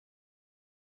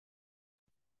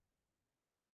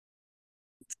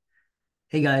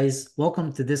Hey guys,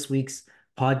 welcome to this week's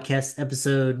podcast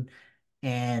episode.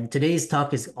 And today's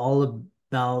talk is all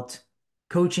about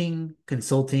coaching,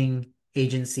 consulting,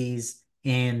 agencies.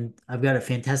 And I've got a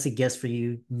fantastic guest for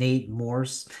you, Nate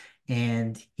Morse.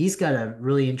 And he's got a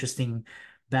really interesting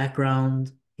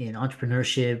background in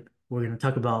entrepreneurship. We're going to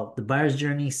talk about the buyer's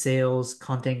journey, sales,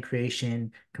 content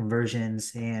creation,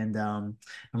 conversions. And I'm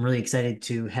really excited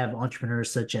to have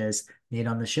entrepreneurs such as Nate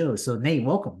on the show. So, Nate,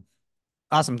 welcome.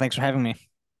 Awesome. Thanks for having me.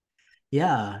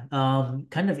 Yeah,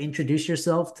 kind of introduce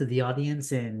yourself to the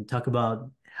audience and talk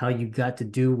about how you got to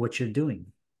do what you're doing.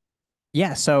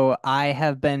 Yeah, so I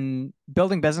have been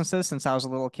building businesses since I was a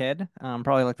little kid.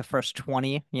 Probably like the first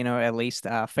 20, at least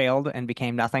failed and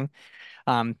became nothing.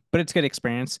 But it's good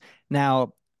experience.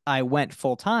 Now, I went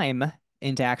full time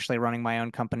into actually running my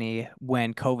own company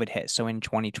when COVID hit, so in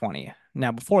 2020.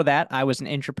 Now, before that, I was an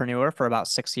entrepreneur for about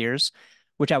 6 years,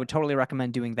 which I would totally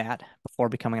recommend doing that before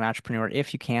becoming an entrepreneur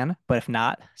if you can. But if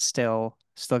not, still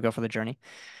go for the journey.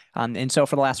 And so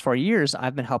for the last 4 years,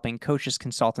 I've been helping coaches,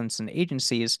 consultants, and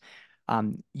agencies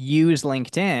use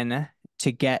LinkedIn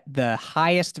to get the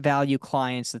highest value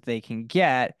clients that they can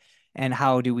get. And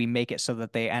how do we make it so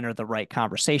that they enter the right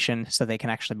conversation so they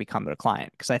can actually become their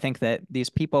client? Because I think that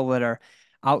these people that are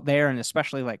out there, and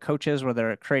especially like coaches where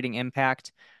they're creating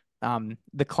impact,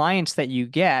 the clients that you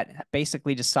get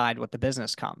basically decide what the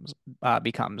business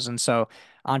becomes. And so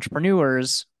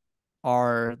entrepreneurs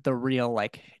are the real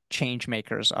like change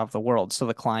makers of the world. So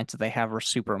the clients that they have are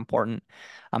super important.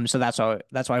 So that's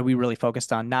why we really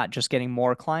focused on not just getting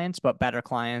more clients, but better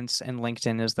clients. And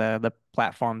LinkedIn is the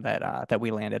platform that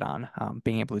we landed on,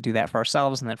 being able to do that for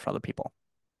ourselves and then for other people.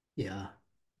 Yeah,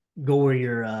 go where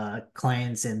your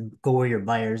clients and go where your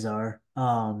buyers are.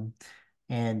 And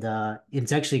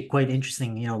it's actually quite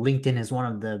interesting. LinkedIn is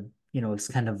one of it's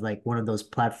kind of like one of those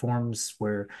platforms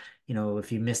where,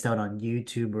 if you missed out on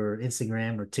YouTube or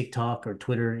Instagram or TikTok or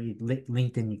Twitter,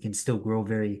 LinkedIn, you can still grow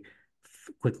very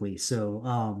quickly. So,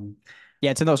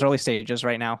 Yeah, it's in those early stages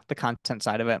right now, the content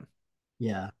side of it.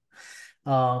 yeah.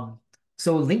 Um,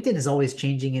 so LinkedIn is always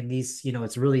changing in these,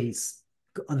 it's really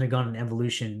undergone an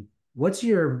evolution.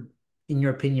 In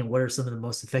your opinion, what are some of the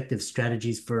most effective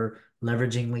strategies for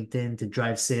leveraging LinkedIn to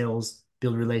drive sales,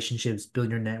 build relationships,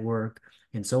 build your network,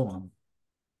 and so on?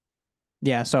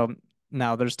 Yeah, so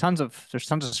now there's tons of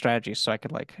strategies, so I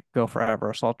could like go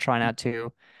forever. So I'll try not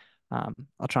to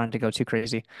go too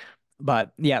crazy.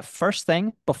 But yeah, first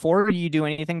thing before you do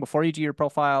anything, before you do your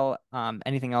profile,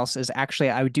 anything else is actually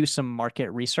I would do some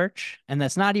market research, and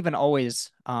that's not even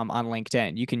always on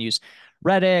LinkedIn. You can use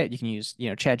Reddit, you can use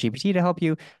ChatGPT to help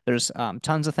you. There's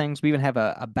tons of things. We even have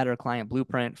a better client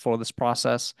blueprint for this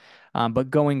process. But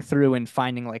going through and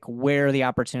finding like where the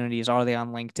opportunities are they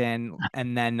on LinkedIn,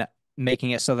 and then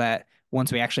making it so that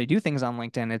once we actually do things on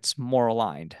LinkedIn, it's more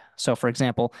aligned. So, for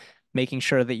example, making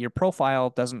sure that your profile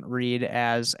doesn't read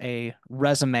as a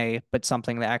resume, but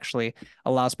something that actually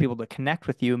allows people to connect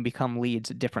with you and become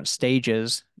leads at different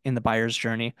stages in the buyer's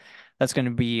journey. That's going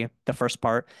to be the first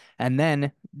part. And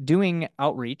then doing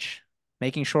outreach,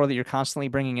 making sure that you're constantly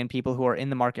bringing in people who are in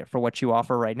the market for what you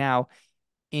offer right now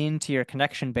into your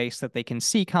connection base that they can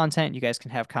see content. You guys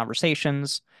can have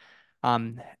conversations.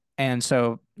 Um, and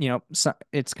so,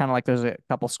 it's kind of like there's a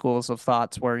couple schools of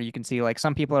thoughts where you can see like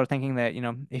some people are thinking that,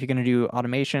 if you're going to do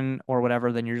automation or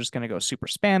whatever, then you're just going to go super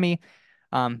spammy.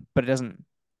 But it doesn't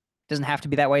have to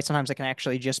be that way. Sometimes it can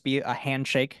actually just be a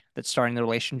handshake that's starting the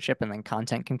relationship and then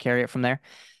content can carry it from there.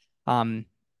 Um,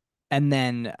 and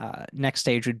then next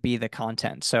stage would be the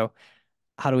content. So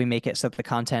how do we make it so that the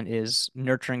content is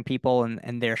nurturing people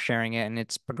and they're sharing it and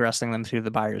it's progressing them through the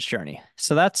buyer's journey?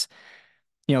 So that's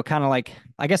kind of like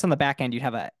I guess on the back end, you'd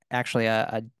have a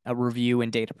review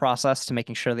and data process to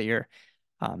making sure that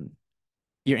um,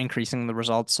 you're increasing the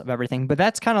results of everything. But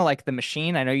that's kind of like the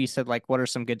machine. I know you said like what are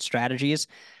some good strategies.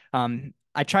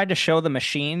 I tried to show the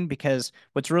machine because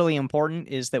what's really important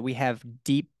is that we have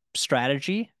deep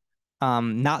strategy,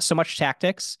 not so much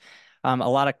tactics. A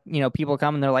lot of people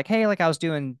come and they're like, hey, like I was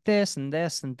doing this and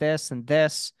this and this and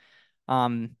this,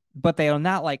 but they are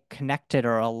not like connected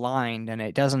or aligned, and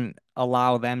it doesn't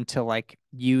allow them to like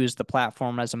use the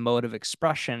platform as a mode of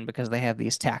expression because they have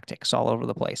these tactics all over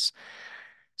the place.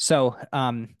 So,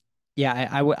 yeah,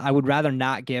 I would rather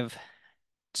not give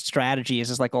strategies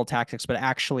as like old tactics, but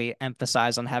actually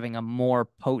emphasize on having a more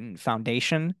potent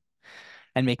foundation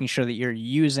and making sure that you're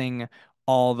using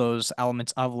all those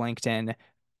elements of LinkedIn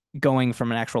going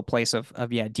from an actual place of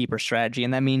yeah, deeper strategy.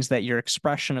 And that means that your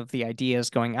expression of the ideas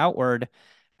going outward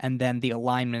and then the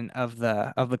alignment of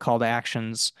the call to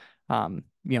actions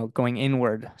going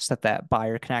inward so that that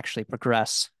buyer can actually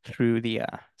progress through the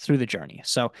journey.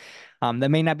 So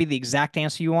that may not be the exact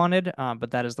answer you wanted,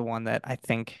 but that is the one that I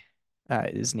think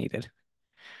is needed.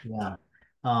 Yeah.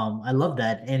 I love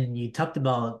that. And you talked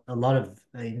about a lot of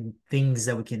things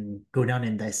that we can go down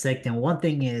and dissect. And one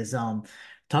thing is talking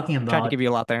Tried to about, give you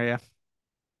a lot there, yeah.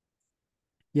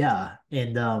 yeah.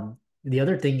 And the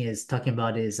other thing is talking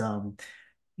about is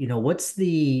what's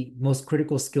the most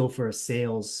critical skill for a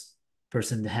sales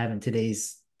person to have in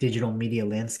today's digital media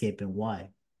landscape and why?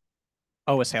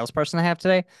 Oh, a salesperson I have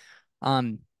today.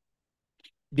 Um,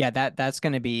 yeah, that's just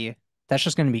gonna be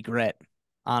grit,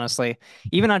 honestly.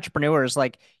 Even entrepreneurs,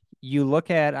 like you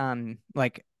look at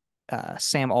like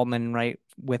Sam Altman, right,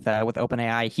 with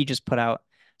OpenAI, he just put out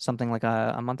something like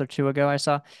a month or two ago I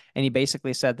saw, and he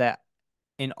basically said that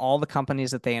in all the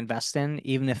companies that they invest in,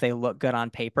 even if they look good on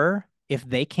paper, if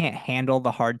they can't handle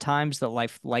the hard times that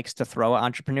life likes to throw at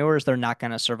entrepreneurs, they're not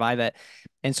going to survive it.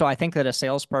 And so I think that a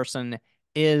salesperson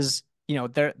is,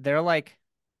 they're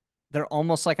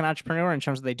almost like an entrepreneur in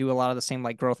terms of they do a lot of the same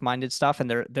like growth minded stuff,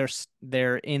 and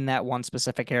they're in that one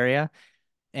specific area.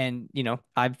 And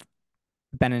I've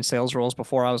been in sales roles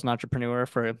before I was an entrepreneur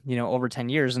for over 10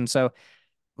 years, and so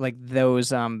like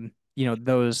those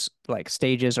like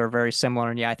stages are very similar.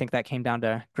 And yeah, I think that came down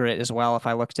to grit as well. If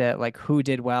I looked at like who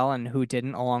did well and who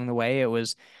didn't along the way, it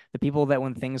was the people that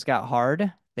when things got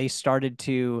hard, they started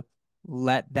to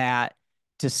let that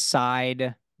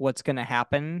decide what's going to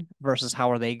happen versus how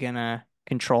are they going to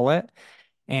control it.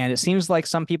 And it seems like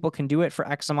some people can do it for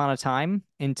X amount of time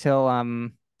until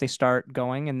they start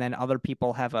going, and then other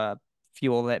people have a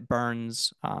fuel that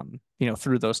burns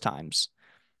through those times.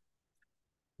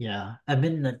 Yeah, I've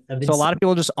been So a lot of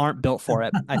people just aren't built for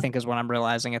it, I think is what I'm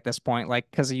realizing at this point. Like,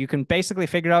 because you can basically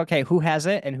figure out, okay, who has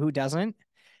it and who doesn't.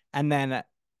 And then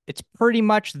it's pretty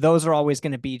much those are always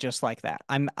going to be just like that.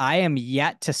 I am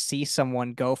yet to see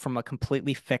someone go from a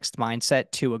completely fixed mindset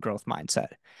to a growth mindset.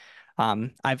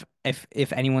 I've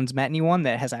if anyone's met anyone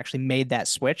that has actually made that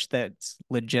switch that's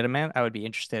legitimate, I would be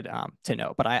interested to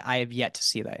know. But I have yet to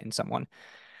see that in someone,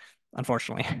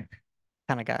 unfortunately.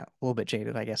 Kind of got a little bit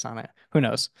jaded, I guess, on it. Who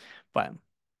knows? But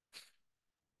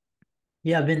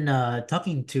Yeah, I've been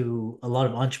talking to a lot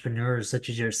of entrepreneurs such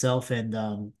as yourself, and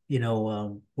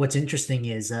what's interesting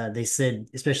is they said,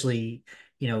 especially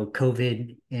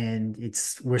COVID, and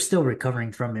we're still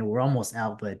recovering from it. We're almost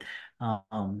out, but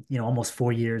almost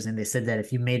 4 years, and they said that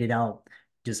if you made it out,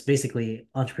 just basically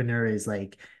entrepreneur is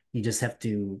like you just have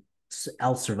to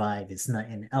out survive. It's not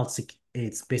an out.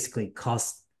 It's basically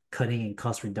cost cutting and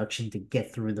cost reduction to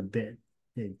get through the bit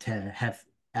to have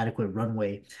adequate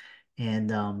runway, and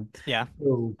yeah.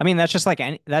 so I mean, that's just like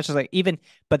even,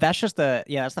 but that's just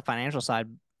that's the financial side,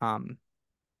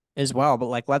 as well. But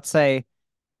like, let's say,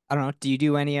 I don't know,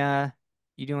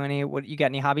 what, you got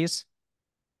any hobbies?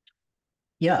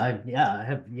 I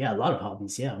have a lot of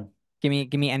hobbies. Yeah, Give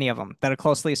me any of them that are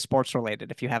closely sports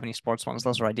related. If you have any sports ones,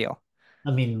 those are ideal.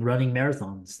 I mean running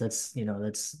marathons.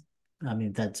 I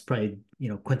mean that's probably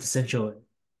quintessential Okay.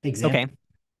 example.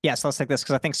 Yeah, so let's take this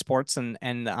because I think sports and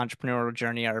the entrepreneurial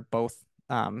journey are both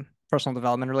personal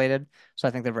development related. So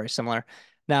I think they're very similar.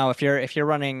 Now, if you're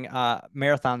running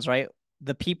marathons, right?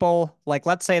 The people like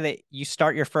let's say that you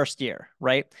start your first year,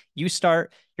 right? You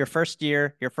start your first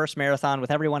year, your first marathon with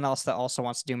everyone else that also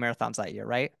wants to do marathons that year,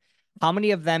 right? How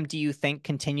many of them do you think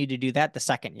continue to do that the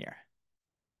second year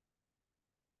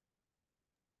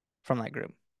from that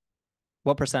group?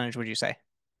 What percentage would you say?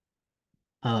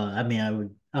 I mean,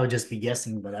 I would just be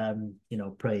guessing, but I'm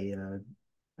probably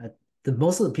I, the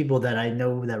most of the people that I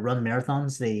know that run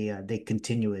marathons they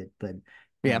continue it, but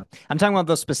Yeah, uh, I'm talking about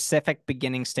those specific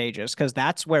beginning stages because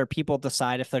that's where people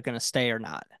decide if they're going to stay or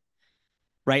not,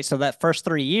 right? So that first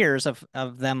 3 years of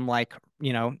them like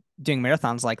doing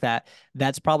marathons like that,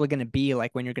 that's probably going to be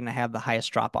like when you're going to have the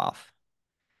highest drop off.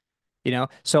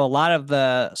 So a lot of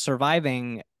the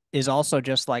surviving is also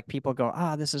just like people go,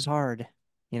 ah, this is hard,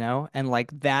 and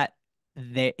like that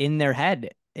they in their head,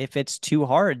 if it's too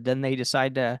hard, then they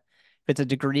decide to, if it's a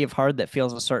degree of hard that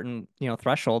feels a certain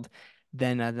threshold,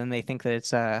 then they think that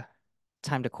it's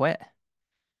time to quit,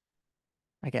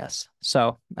 I guess.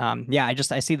 So yeah,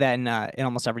 I see that in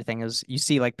almost everything is you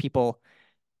see like people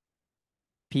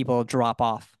drop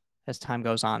off as time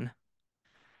goes on.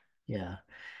 yeah.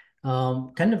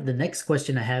 Kind of the next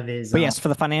question I have is But yes, for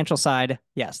the financial side,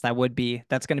 yes, that's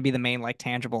going to be the main like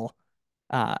tangible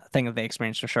thing that they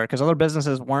experience for sure. Because other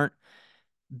businesses weren't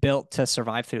built to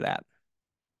survive through that,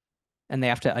 and they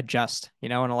have to adjust.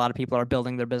 And a lot of people are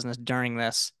building their business during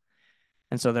this,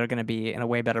 and so they're going to be in a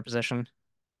way better position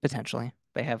potentially.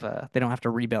 They don't have to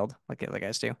rebuild like the other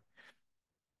guys do.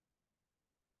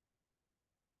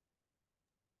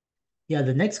 Yeah,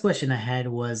 the next question I had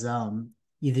was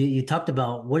you talked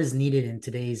about what is needed in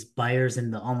today's buyers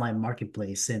in the online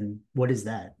marketplace, and what is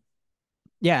that?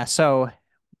 Yeah, so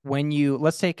when you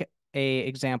let's take a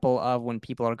example of when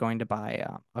people are going to buy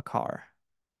a car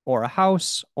or a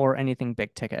house or anything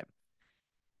big ticket,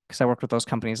 because I work with those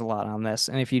companies a lot on this.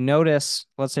 And if you notice,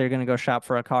 let's say you're going to go shop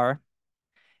for a car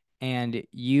and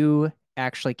you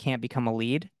actually can't become a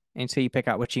lead until you pick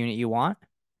out which unit you want,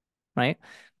 right?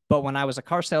 But when I was a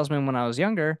car salesman when I was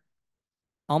younger,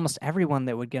 almost everyone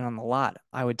that would get on the lot,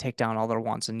 I would take down all their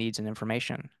wants and needs and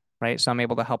information, right? So I'm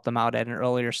able to help them out at an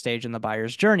earlier stage in the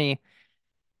buyer's journey.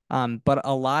 But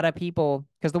a lot of people,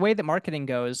 because the way that marketing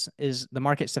goes is the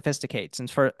market sophisticates.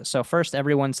 And so first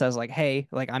everyone says like, hey,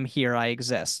 like I'm here, I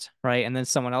exist, right? And then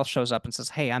someone else shows up and says,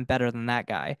 hey, I'm better than that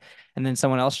guy. And then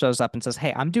someone else shows up and says,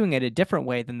 hey, I'm doing it a different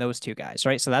way than those two guys,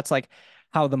 right? So that's like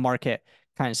how the market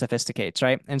kind of sophisticates,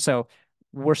 right? And so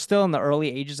we're still in the early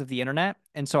ages of the internet.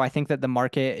 And so I think that the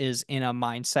market is in a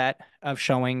mindset of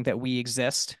showing that we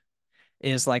exist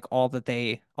is like all that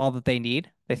they need.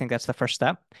 They think that's the first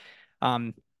step.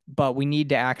 Um, but we need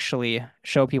to actually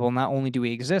show people not only do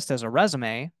we exist as a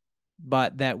resume,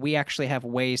 but that we actually have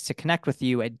ways to connect with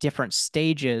you at different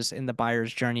stages in the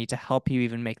buyer's journey to help you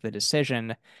even make the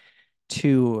decision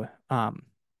to um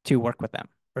to work with them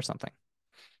or something.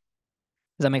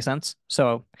 Does that make sense?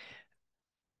 So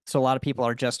a lot of people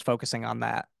are just focusing on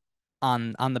that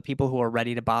on the people who are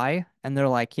ready to buy, and they're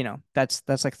like, that's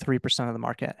like 3% of the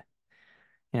market,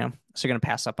 so you're going to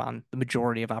pass up on the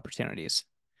majority of opportunities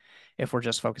if we're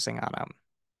just focusing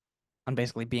on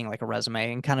basically being like a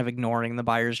resume and kind of ignoring the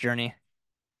buyer's journey.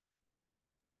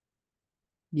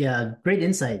 Yeah, great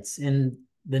insights. And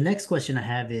the next question I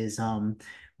have is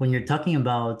when you're talking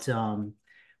about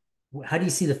how do you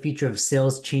see the future of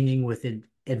sales changing with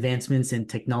advancements in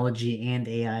technology and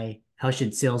AI? How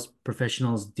should sales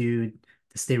professionals do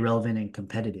to stay relevant and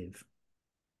competitive?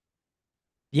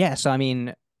 Yeah, so I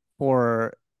mean,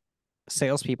 for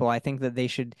salespeople, I think that they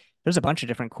should. There's a bunch of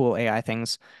different cool AI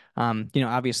things.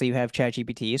 Obviously you have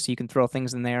ChatGPT, so you can throw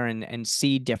things in there and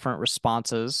see different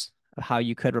responses of how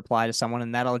you could reply to someone,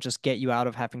 and that'll just get you out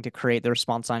of having to create the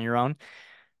response on your own.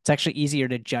 It's actually easier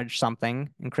to judge something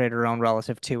and create our own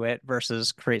relative to it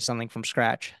versus create something from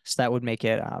scratch. So that would make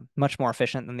it much more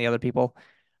efficient than the other people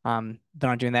that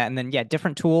aren't doing that. And then, yeah,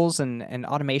 different tools and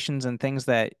automations and things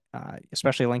that,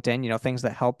 especially LinkedIn, things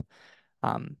that help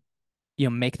um,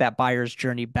 make that buyer's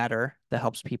journey better that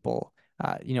helps people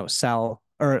sell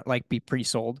or like be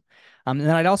pre-sold. And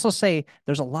then I'd also say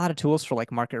there's a lot of tools for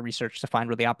like market research to find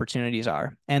where the opportunities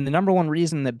are. And the number one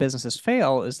reason that businesses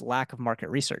fail is lack of market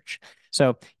research.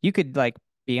 So you could like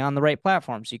be on the right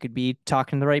platforms, you could be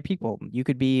talking to the right people, you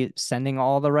could be sending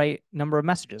all the right number of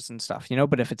messages and stuff,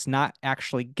 but if it's not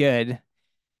actually good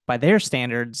by their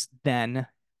standards, then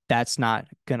that's not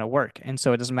going to work. And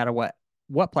so it doesn't matter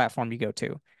what platform you go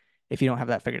to if you don't have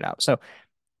that figured out. So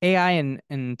AI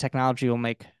and technology will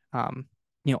make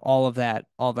all that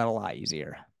a lot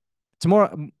easier. It's more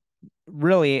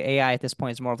really AI at this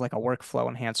point is more of like a workflow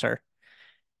enhancer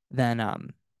than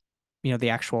the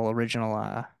actual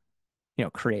original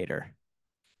creator.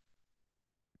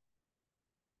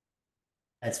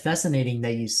 It's fascinating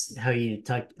that how you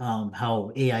talk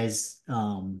how AI's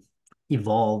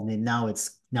evolved and now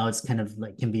it's kind of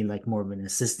like can be like more of an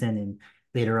assistant and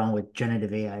later on with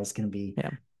generative AI is going to be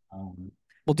Yeah. um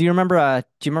Well, do you remember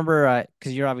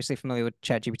because you're obviously familiar with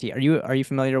ChatGPT. Are you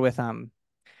familiar with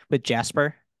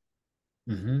Jasper?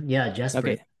 yeah, Jasper.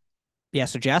 Okay. Yeah,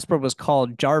 so Jasper was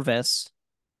called Jarvis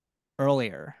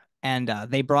earlier, and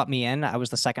they brought me in. I was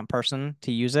the second person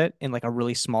to use it in like a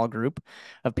really small group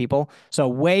of people. So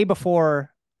way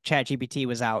before ChatGPT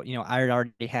was out, I had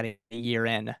already had a year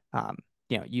in,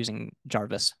 using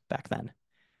Jarvis back then.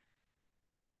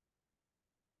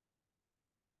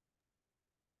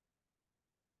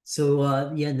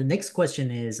 So yeah, the next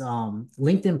question is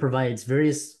LinkedIn provides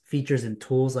various features and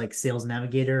tools like Sales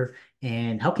Navigator,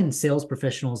 and how can sales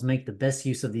professionals make the best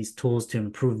use of these tools to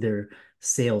improve their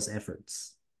sales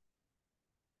efforts?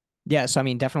 Yeah, so I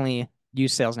mean, definitely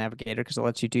use Sales Navigator because it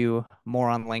lets you do more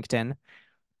on LinkedIn.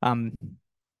 Um,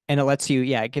 and it lets you,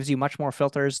 yeah, it gives you much more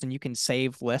filters and you can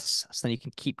save lists so then you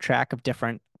can keep track of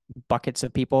different buckets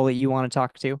of people that you want to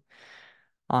talk to.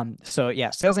 So yeah,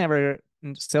 Sales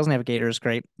Navigator is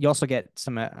great. You also get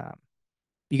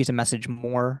you get to message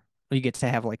more, or you get to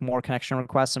have like more connection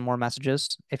requests and more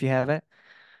messages if you have it.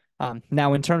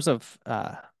 Now in terms of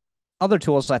other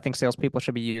tools I think salespeople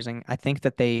should be using, I think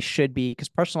that they should be, because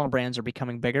personal brands are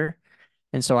becoming bigger.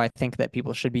 And so I think that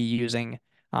people should be using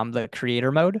the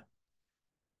creator mode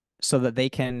so that they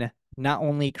can not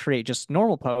only create just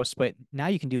normal posts, but now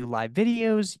you can do live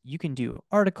videos, you can do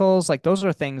articles. Like those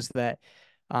are things that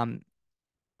um,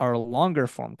 are longer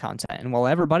form content. And while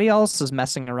everybody else is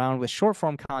messing around with short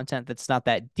form content that's not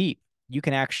that deep, you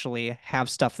can actually have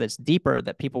stuff that's deeper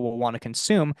that people will want to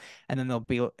consume, and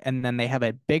then they have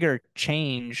a bigger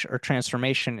change or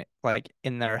transformation like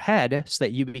in their head so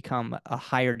that you become a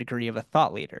higher degree of a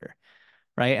thought leader,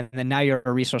 right? And then now your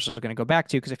resources are going to go back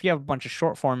to, because if you have a bunch of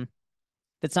short form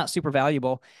that's not super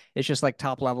valuable, it's just like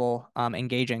top level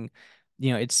engaging,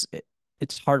 it's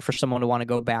hard for someone to want to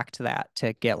go back to that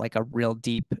to get like a real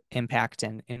deep impact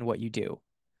in what you do.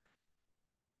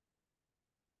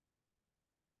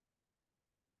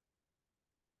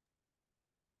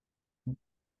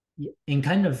 And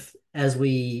kind of as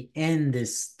we end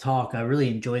this talk, I really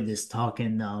enjoyed this talk.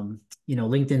 And,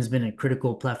 LinkedIn's been a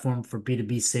critical platform for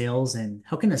B2B sales. And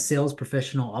how can a sales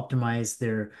professional optimize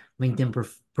their LinkedIn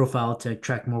profile to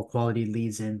attract more quality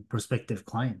leads and prospective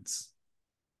clients?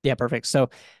 Yeah, perfect. So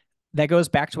that goes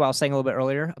back to what I was saying a little bit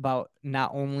earlier about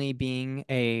not only being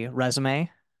a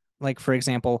resume, like for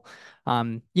example,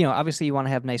 obviously you want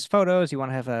to have nice photos, you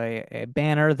want to have a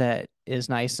banner that is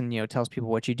nice and tells people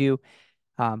what you do.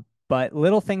 But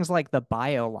little things like the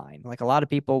bio line, like a lot of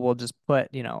people will just put,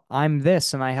 I'm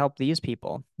this and I help these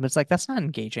people. But it's like that's not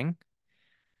engaging.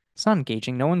 It's not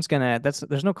engaging. No one's gonna,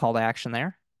 there's no call to action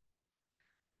there,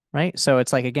 right? So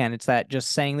it's like again, it's that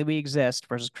just saying that we exist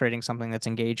versus creating something that's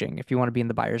engaging. If you want to be in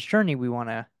the buyer's journey, we want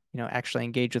to, actually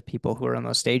engage with people who are in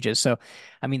those stages. So,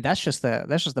 I mean, that's just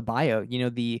the bio.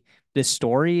 The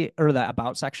story or the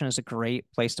about section is a great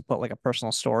place to put like a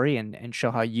personal story and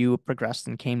show how you progressed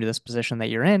and came to this position that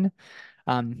you're in.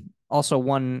 Also,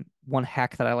 one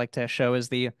hack that I like to show is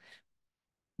the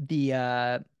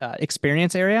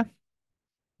experience area.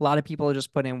 A lot of people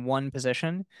just put in one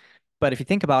position, but if you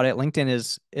think about it,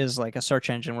 LinkedIn is like a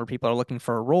search engine where people are looking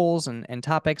for roles and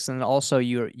topics, and also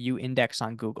you index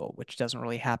on Google, which doesn't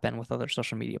really happen with other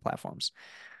social media platforms.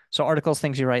 So articles,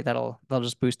 things you write, they'll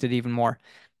just boost it even more.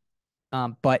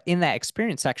 But in that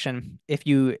experience section, if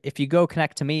you go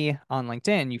connect to me on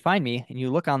LinkedIn, you find me and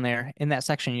you look on there in that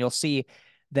section, you'll see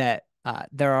that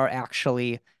there are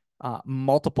actually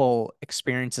multiple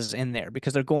experiences in there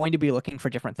because they're going to be looking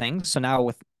for different things. So now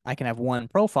with I can have one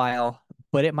profile,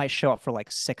 but it might show up for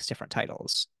like six different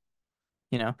titles,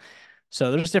 you know?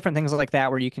 So there's different things like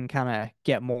that where you can kind of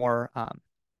get more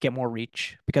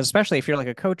reach because especially if you're like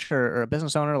a coach or a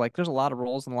business owner, like there's a lot of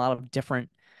roles and a lot of different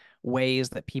ways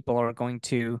that people are going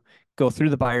to go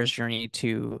through the buyer's journey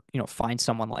to, find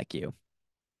someone like you.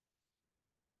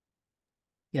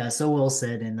 Yeah, so well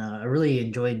said. And I really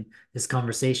enjoyed this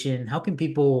conversation. How can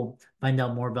people find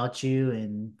out more about you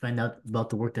and find out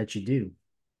about the work that you do?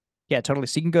 Yeah, totally.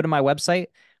 So you can go to my website,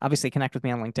 obviously connect with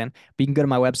me on LinkedIn, but you can go to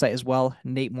my website as well,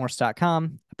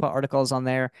 natemorse.com. I put articles on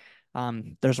there.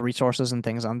 There's resources and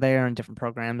things on there and different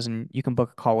programs, and you can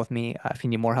book a call with me if you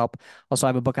need more help. Also, I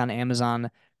have a book on Amazon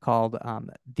called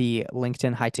the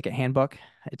LinkedIn High Ticket Handbook.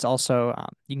 It's also,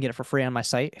 you can get it for free on my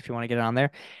site if you want to get it on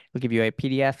there. It'll give you a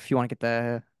PDF if you want to get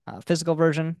the physical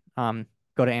version.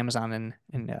 Go to Amazon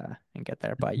and get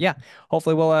there. But yeah,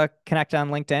 hopefully we'll connect on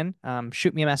LinkedIn.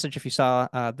 Shoot me a message if you saw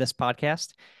this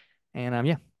podcast, and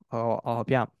yeah, I'll help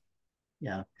you out.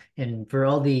 Yeah. And for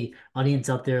all the audience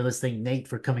out there listening, Nate,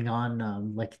 for coming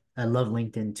on. Like I love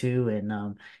LinkedIn too,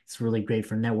 and it's really great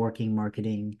for networking,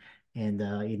 marketing, and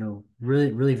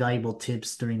really, really valuable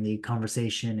tips during the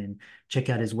conversation. And check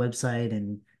out his website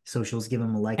and socials. Give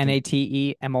him a like and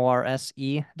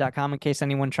NATEMORSE.com in case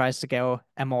anyone tries to go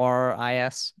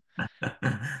MORIS.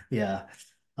 yeah.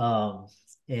 Um,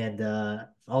 and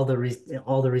all the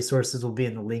resources will be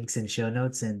in the links and show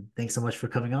notes. And thanks so much for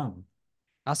coming on.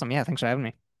 Awesome. Yeah, thanks for having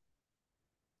me.